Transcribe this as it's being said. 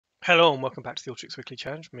Hello and welcome back to the Alteryx Weekly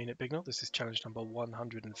Challenge. Me at Bignell. This is challenge number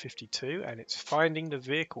 152 and it's finding the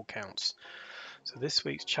vehicle counts. So this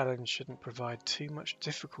week's challenge shouldn't provide too much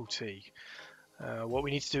difficulty. What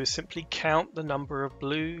we need to do is simply count the number of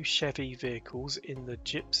blue Chevy vehicles in the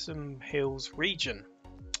Gypsum Hills region.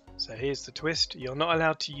 So here's the twist. You're not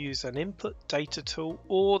allowed to use an input data tool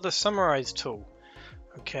or the summarize tool.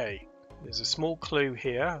 Okay, there's a small clue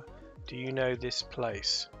here. Do you know this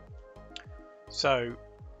place? So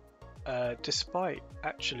despite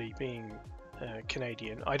actually being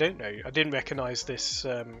Canadian, I don't know. I didn't recognize this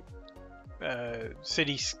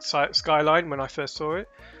city skyline when I first saw it.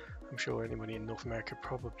 I'm sure anybody in North America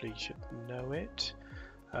probably should know it.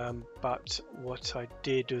 But what I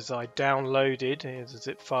did was I downloaded the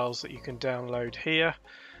zip files that you can download here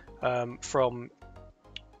from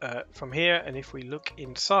here. And if we look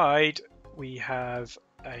inside, we have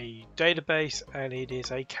a database, and it is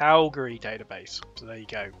a Calgary database. So there you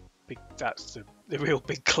go. That's the real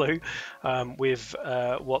big clue with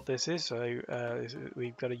what this is. So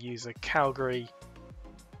we've got to use a Calgary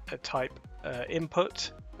type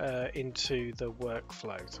input into the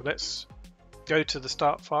workflow. So let's go to the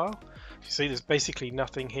start file. You see there's basically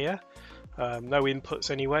nothing here, no inputs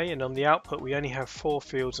anyway, and on the output we only have 4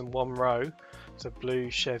 fields and 1 row. So blue,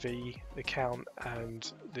 Chevy, the count, and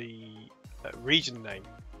the region name.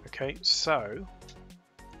 Okay, so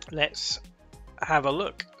let's have a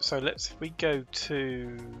look. So if we go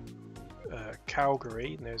to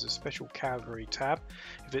Calgary, and there's a special Calgary tab.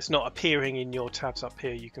 If it's not appearing in your tabs up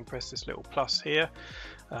here, you can press this little plus here,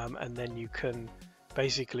 and then you can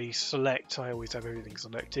basically select. I always have everything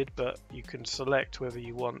selected, but you can select whether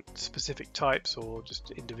you want specific types or just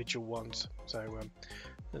individual ones. So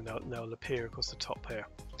and they'll appear across the top here.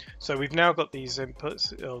 So we've now got these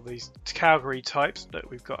inputs, or these Calgary types that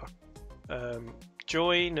we've got.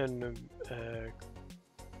 Join and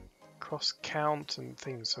cross count and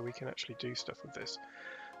things, so we can actually do stuff with this.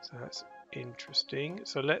 So that's interesting.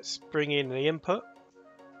 So let's bring in the input.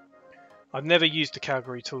 I've never used the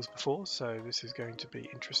Calgary tools before, so this is going to be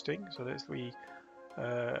interesting. So we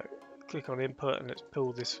click on input, and let's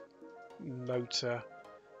pull this motor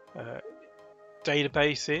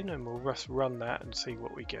database in, and we'll just run that and see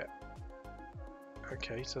what we get.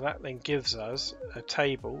 Okay, so that then gives us a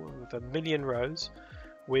table with 1 million rows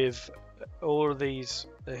with all of these.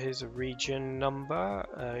 Here's a region number,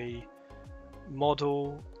 a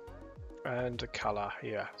model, and a color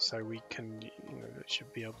here. So we can, it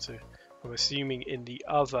should be able to. I'm assuming in the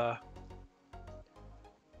other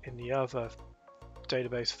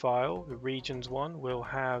database file, the regions one will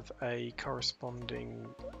have a corresponding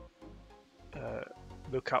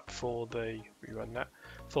lookup for the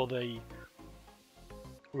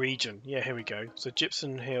region. Yeah, here we go. So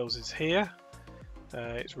Gypsum Hills is here.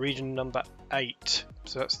 It's region number 8.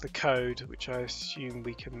 So that's the code, which I assume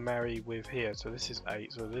we can marry with here. So this is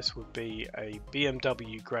 8. So this would be a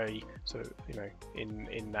BMW grey. So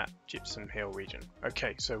in that Gypsum Hill region.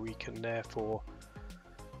 Okay, so we can therefore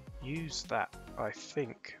use that. I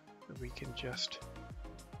think we can just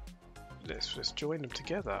let's just join them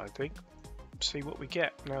together. I think. See what we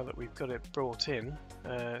get now that we've got it brought in.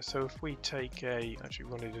 So if we take actually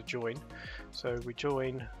we wanted to join, so we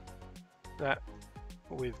join that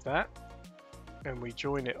with that, and we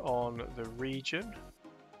join it on the region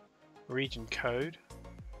code.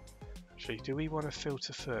 Actually, do we want to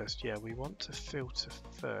filter first? Yeah, we want to filter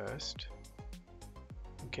first,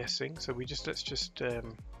 I'm guessing. So let's just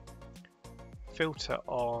filter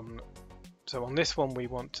on. So on this one we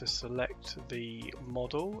want to select the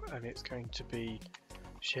model, and it's going to be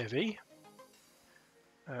Chevy.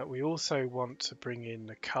 We also want to bring in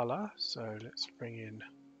the color, so let's bring in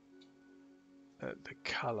the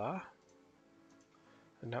color,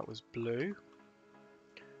 and that was blue.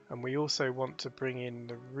 And we also want to bring in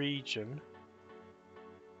the region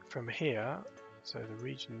from here, so the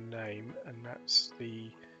region name, and that's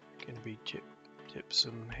going to be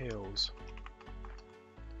Gypsum Hills.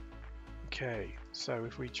 Okay, so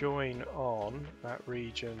if we join on that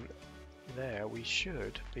region there, we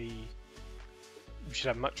should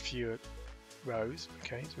have much fewer rows.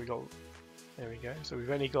 Okay, so there we go. So we've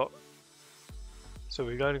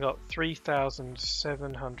only got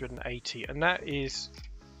 3,780, and that is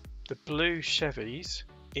the blue Chevys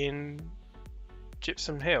in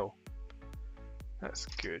Gypsum Hill. That's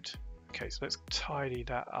good. Okay, so let's tidy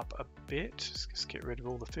that up a bit. Just get rid of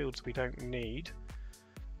all the fields we don't need.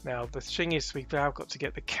 Now the thing is, we've now got to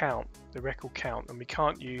get the count, the record count, and we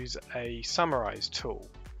can't use a summarize tool,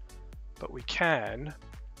 but we can.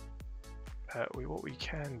 What we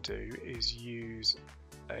can do is use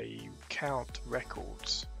a count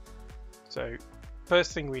records. So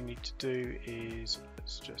first thing we need to do is,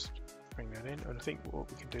 let's just bring that in, and I think what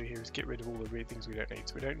we can do here is get rid of all the weird things we don't need.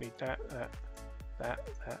 So we don't need that.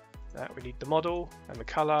 We need the model and the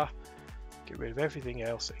color. Get rid of everything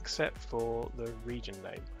else except for the region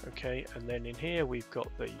name. Okay, and then in here we've got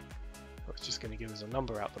the, it's just going to give us a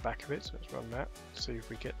number out the back of it, so let's run that, see if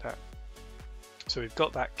we get that. So we've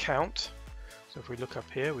got that count. So if we look up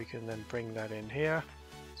here, we can then bring that in here.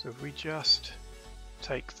 So if we just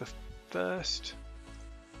take the first,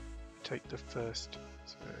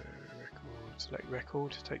 so record, select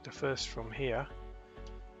record, take the first from here,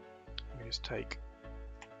 we just take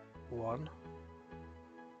 1,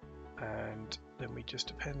 and then we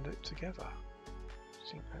just append it together.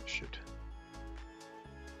 I think that should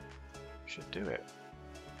do it.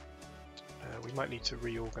 We might need to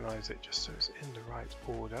reorganize it just so it's in the right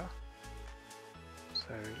order.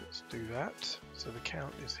 So let's do that. So the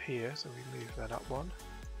count is here, so we move that up 1.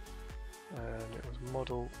 And it was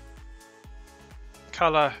model,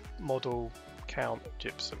 color, model, count,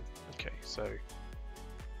 gypsum. Okay, so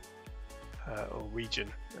or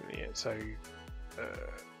region. So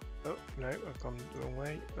oh no, I've gone the wrong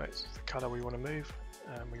way. That's the color we want to move,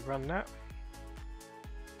 and we run that.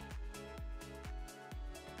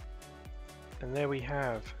 And there we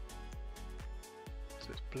have. So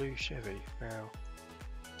it's blue Chevy now.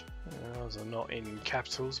 Those are not in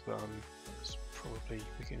capitals, but it's probably,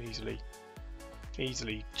 we can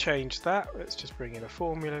easily change that. Let's just bring in a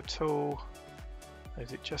formula tool.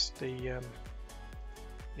 Is it just the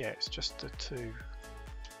yeah, it's just the 2.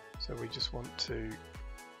 So we just want to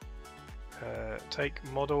take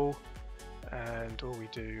model, and all we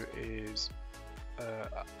do is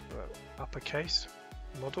uppercase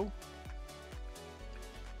model,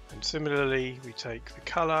 and similarly we take the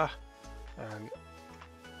color and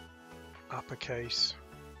uppercase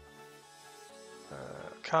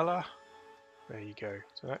color. There you go.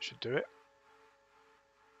 So that should do it.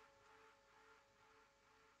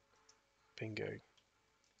 Bingo.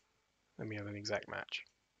 Then we have an exact match.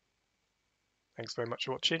 Thanks very much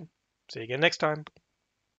for watching. See you again next time.